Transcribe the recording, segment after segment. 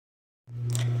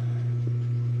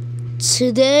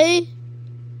Today,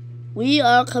 we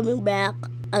are coming back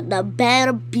at the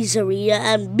better pizzeria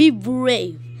and be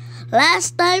brave.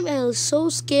 Last time I was so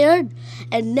scared,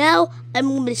 and now I'm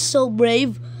gonna be so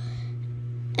brave.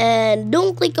 And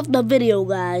don't click off the video,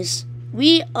 guys.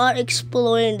 We are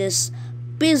exploring this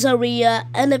pizzeria,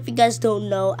 and if you guys don't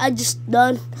know, I just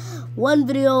done one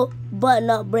video but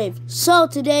not brave. So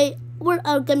today we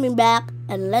are coming back,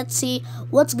 and let's see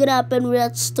what's gonna happen with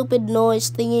that stupid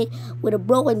noise thingy with a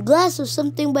broken glass or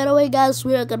something. By the way, guys,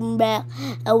 we are coming back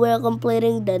and we are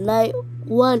completing the night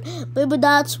one. Maybe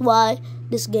that's why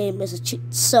this game is a cheat.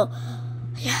 So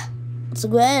yeah, let's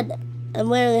go ahead. I'm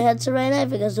wearing a headset right now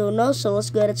if you guys don't know, so let's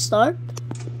go ahead and start.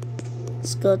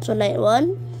 Let's go to night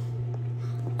one.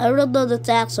 I wrote down the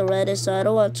text already, so I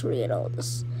don't want to read all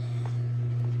this.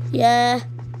 Yeah.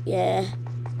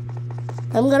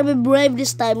 I'm gonna be brave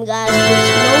this time, guys. There's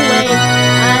no way I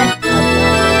am not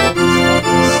gonna be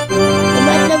this. You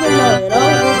might never know, you know?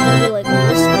 There's gonna be like a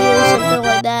mystery or something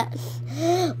like that.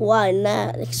 Why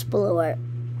not explore?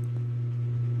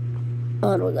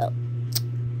 On we go.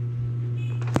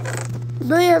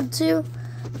 Do you have to?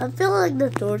 I feel like they're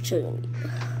torturing me.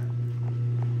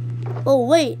 Oh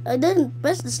wait, I didn't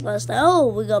press this last time. Oh,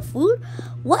 we got food?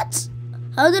 What?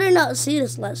 How did I not see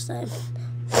this last time?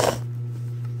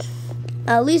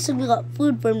 At least we got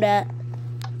food from that.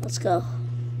 Let's go.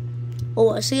 Oh,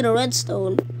 I see the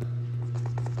redstone.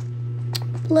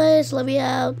 Please let me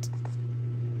out.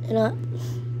 You know,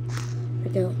 there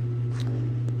we go.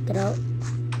 Get out.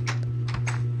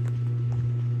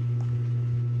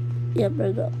 Yep, there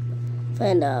we go.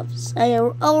 Find out. I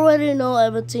already know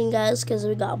everything, guys, because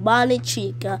we got Bonnie,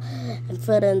 Chica, and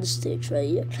Freddy on the stage right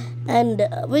here. And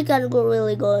we can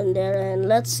really go in there, and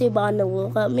let's see Bonnie will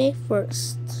look at me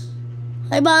first.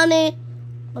 Hi, Bonnie.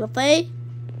 Wanna play?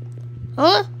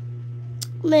 Huh?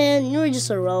 Man, you're just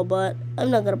a robot.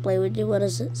 I'm not gonna play with you. What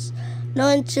is this? No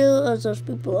and two of those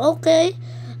people. Okay,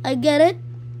 I get it.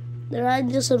 There are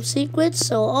just some secrets,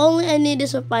 so all I need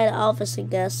is to find the office, I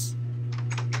guess.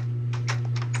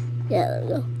 Yeah, there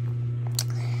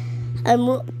we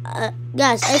go.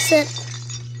 Guys, I said.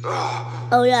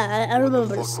 Oh yeah, I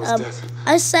remember this.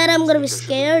 I said I'm gonna be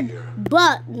scared,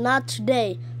 but not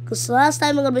today. Because last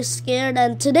time I'm gonna be scared,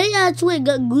 and today I actually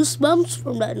got goosebumps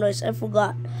from that noise. I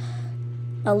forgot.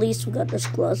 At least we got those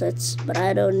closets, but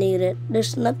I don't need it.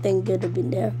 There's nothing good to be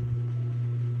there.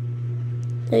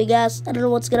 Hey guys, I don't know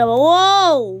what's gonna happen.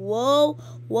 Whoa!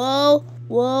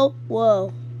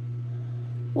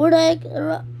 Where the heck?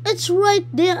 It's right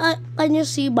there. Can you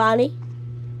see Bonnie?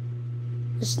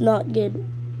 It's not good.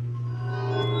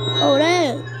 Oh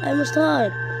dang! I must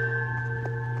hide.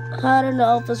 Hide in the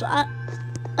office.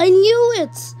 I knew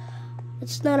it!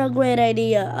 It's not a great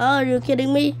idea. Oh, are you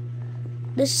kidding me?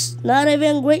 This is not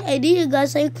even a great idea,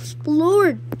 guys. I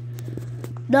explored.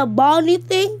 The Bonnie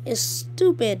thing is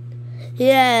stupid.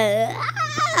 Yeah,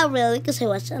 really, because I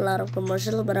watched a lot of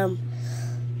commercials, but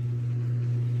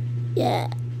yeah.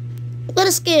 I'm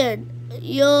kinda scared.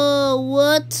 Yo,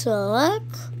 what the heck?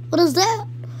 What is that?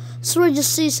 I swear I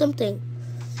just see something.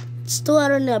 It's too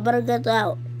out in there. Better get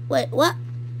out. Wait, what?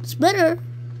 It's better.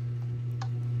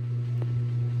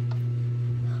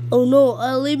 Oh no,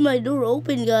 I'll leave my door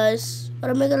open, guys. What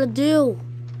am I gonna do?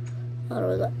 Oh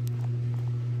my god.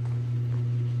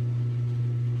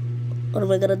 What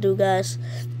am I gonna do, guys?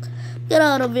 Get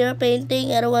out of here,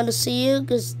 painting. I don't want to see you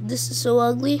because this is so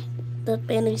ugly. That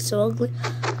painting is so ugly.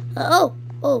 Oh,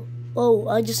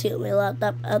 I just hit my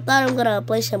laptop. I thought I'm gonna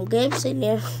play some games in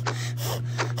here.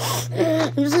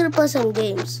 I'm just gonna play some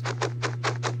games.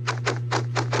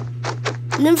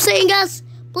 And I'm saying, guys,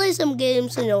 play some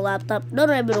games on your laptop. Don't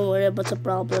even worry about the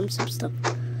problems and stuff.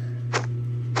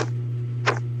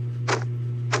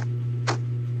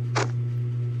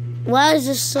 Why is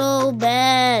this so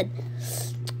bad?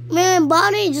 Man,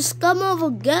 Bonnie, just come over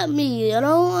and get me. You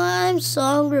know, I'm so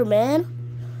hungry, man.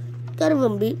 You can't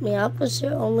even beat me up because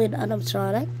you're only the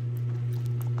animatronic.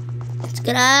 Let's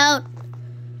get out.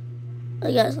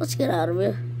 Hey guys, let's get out of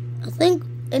here. I think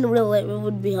in real life it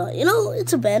would be hot. You know,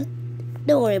 it's a vent.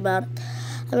 Don't worry about it.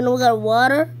 I mean, we got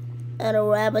water and a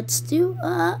rabbit stew.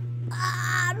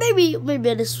 Maybe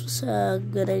this was a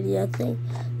good idea, I think.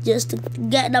 Just to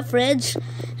get in the fridge.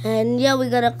 And yeah, we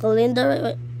got a calendar.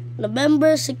 Wait,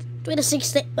 November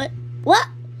 2016. Wait, what?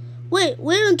 Wait,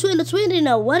 we're in 2020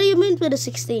 now. What do you mean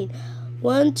 2016?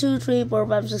 1, 2, 3, 4,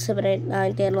 5, 6, 7, 8,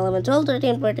 9, 10, 11, 12,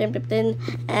 13, 14, 15.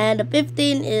 And the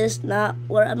 15 is not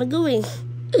where I'm going.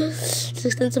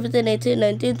 16, 17, 18,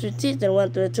 19, 20,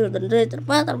 21, 22, 23,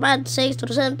 24, 25, 26,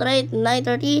 27, 28, 29,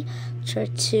 30,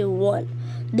 31.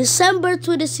 December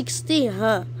 2016,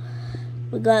 huh?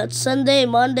 We got Sunday,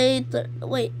 Monday,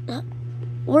 wait,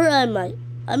 where am I?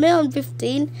 I'm on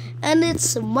 15 and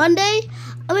it's Monday.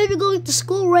 I might be going to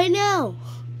school right now.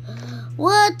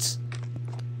 What?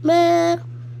 Man,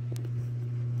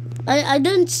 I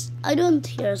don't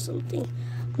hear something.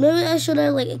 Maybe I should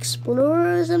like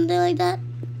explore or something like that.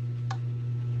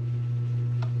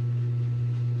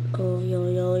 Oh,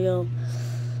 yo.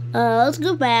 Let's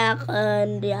go back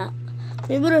and yeah.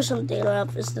 Maybe there's something in our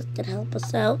office that can help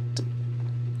us out. You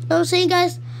know what I'm saying,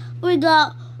 guys? We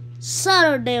got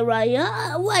Saturday, right?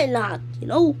 Yeah, why not? You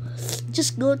know,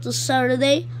 just go to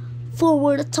Saturday,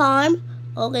 forward the time.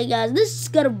 Okay, guys, this is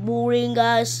kind of boring,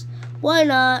 guys. Why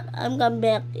not? I'm coming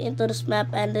back into this map,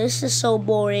 and this is so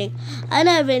boring. I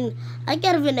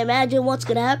can't even imagine what's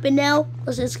gonna happen now,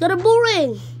 cause it's kind of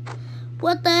boring.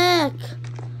 What the heck?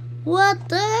 What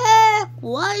the heck?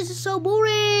 Why is it so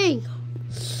boring?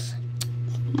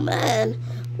 Man,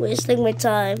 wasting my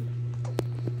time.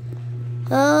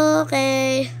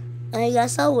 Okay, I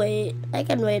guess I'll wait. I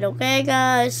can wait, okay,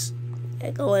 guys?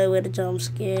 I can wait with the jump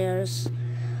scares.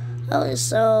 Okay,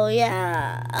 so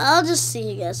yeah, I'll just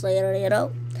see you guys later, you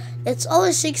know? It's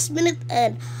only 6 minutes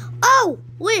and... Oh,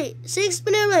 wait, 6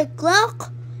 minutes on my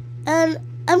clock? And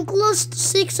I'm close to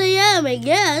 6 a.m., I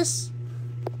guess.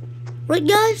 Right,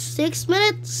 guys? 6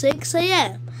 minutes, 6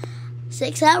 a.m.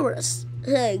 6 hours,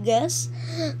 I guess.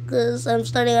 Because I'm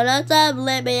starting on time.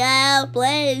 Let me out,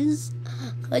 please.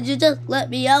 Could you just let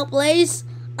me out, please?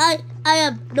 I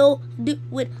have no do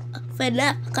with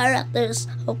FNAF characters,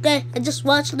 okay? I just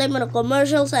watch them in the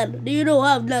commercials and you don't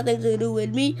have nothing to do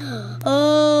with me.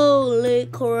 Holy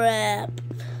crap.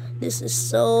 This is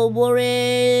so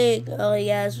boring. Oh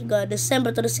yes, we got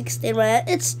December to the 16th, right?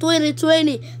 It's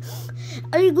 2020.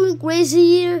 Are you going crazy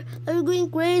here? Are you going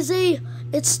crazy?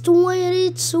 It's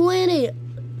 2020.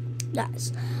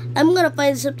 Guys, I'm gonna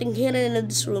find something hidden in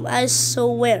this room. I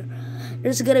swear.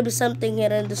 There's gonna be something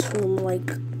hidden in this room.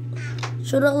 Like,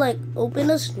 should I like open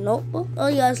this notebook? Oh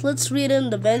yes, let's read in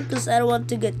the vent because I don't want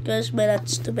to get cursed by that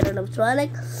stupid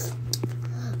animatronic.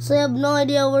 So I have no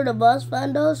idea where the boss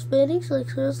found those paintings.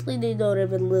 Like seriously, they don't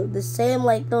even look the same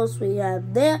like those we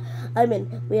have there. I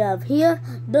mean, we have here.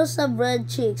 Those have red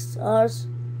cheeks. Ours.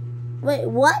 Wait,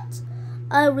 what?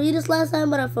 I read this last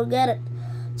time, but I forget it.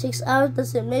 Cheeks ours.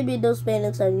 Does it? Maybe those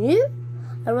paintings are new.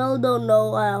 I really don't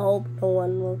know. I hope no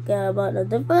one will care about the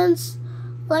difference.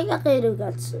 Like, okay, do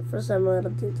guts for some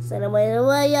little things. Anyway,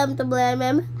 I am to blame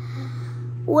him.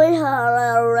 We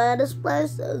have around this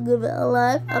place. Give it a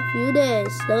life a few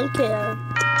days. Don't care.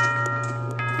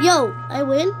 Yo, I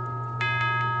win.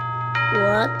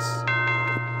 What?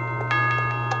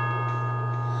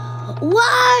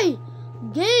 Why?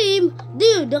 Game?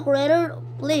 Dude, the creator,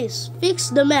 please fix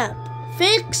the map.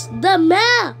 Fix the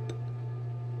map.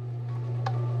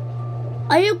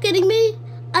 Are you kidding me?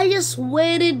 I just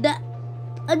waited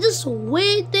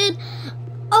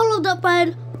all of that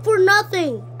time for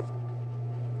nothing.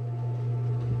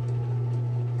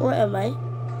 Where am I?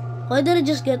 Why did I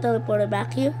just get teleported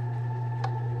back here?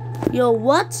 Yo,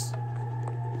 what?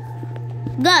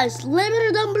 Guys, let me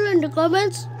know down below in the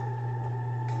comments.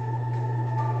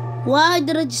 Why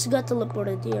did I just get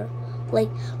teleported here? Like,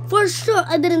 for sure,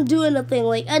 I didn't do anything.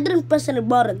 Like, I didn't press any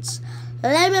buttons.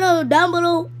 Let me know down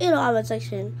below in the comment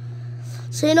section.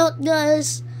 So, you know what,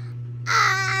 guys?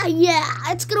 Yeah,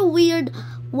 it's kind of weird.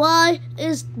 Why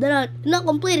is that not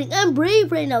completing? I'm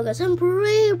brave right now, guys. I'm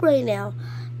brave right now.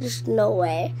 There's no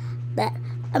way that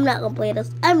I'm not completing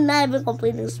this. I'm not even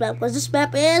completing this map because this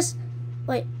map is...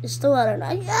 Wait, it's still water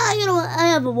now. Yeah, you know what? I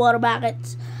have a water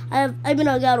bucket. I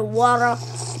got water.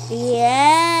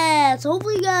 Yeah. So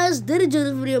hopefully you guys did enjoy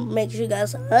this video. Make sure you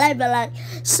guys like,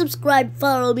 subscribe,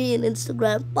 follow me on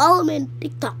Instagram, follow me on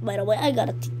TikTok. By the way, I got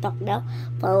a TikTok now.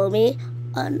 Follow me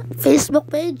on Facebook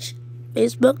page,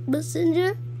 Facebook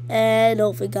Messenger, and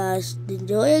hopefully you guys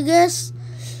enjoy, I guess.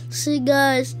 See you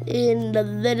guys in the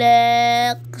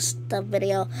next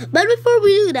video. But before we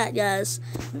do that, guys,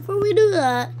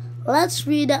 let's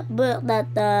read that book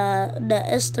that the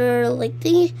Esther like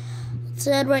thingy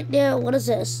said right there. What is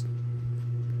this?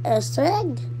 Easter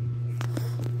egg?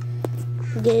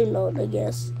 Game note, I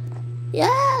guess. Yeah,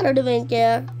 I don't even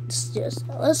care.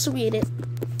 Let's read it.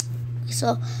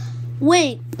 So,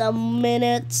 wait a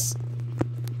minute.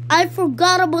 I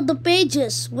forgot about the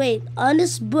pages. Wait, on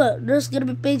this book, there's gonna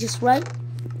be pages, right?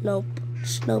 Nope,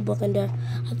 there's no book in there.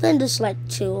 I think there's like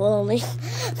 2 only.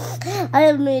 I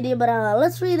have no idea, but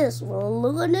let's read this. Well,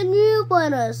 look at the new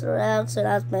pointers. So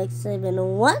that makes 7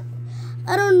 1.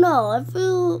 I don't know. I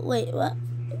feel. Wait, what?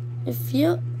 If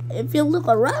you look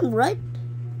around, right?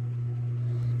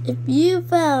 If you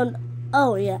found.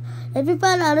 Oh yeah. If you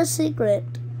found out a secret,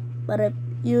 but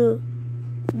You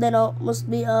then must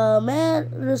be a man.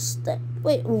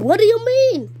 Wait, what do you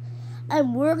mean?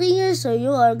 I'm working here, so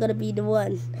you are gonna be the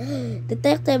one.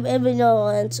 Detective Emilio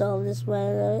and solve this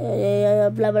one.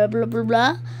 Blah blah blah blah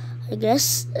blah. I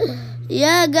guess.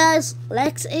 Yeah, guys,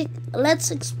 let's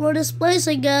explore this place.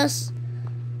 I guess.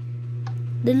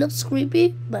 It looks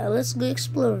creepy, but let's go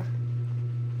explore.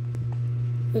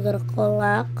 We gotta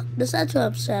collect the statue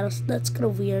upstairs. That's kind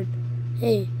of weird.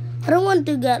 Hey, I don't want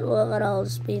to get look at all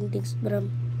these paintings, but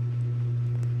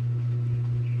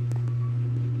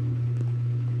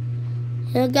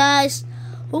yeah, guys.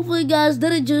 Hopefully, you guys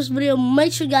did enjoy this video.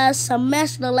 Make sure, guys,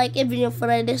 smash the like if you're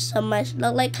Freddy. Smash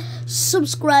the like,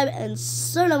 subscribe, and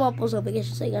turn on my post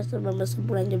notifications so you guys don't miss a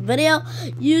brand new video.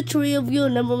 You three of you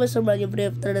never miss a brand new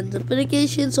video after the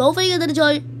notifications. So hopefully, you guys did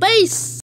enjoy. Peace.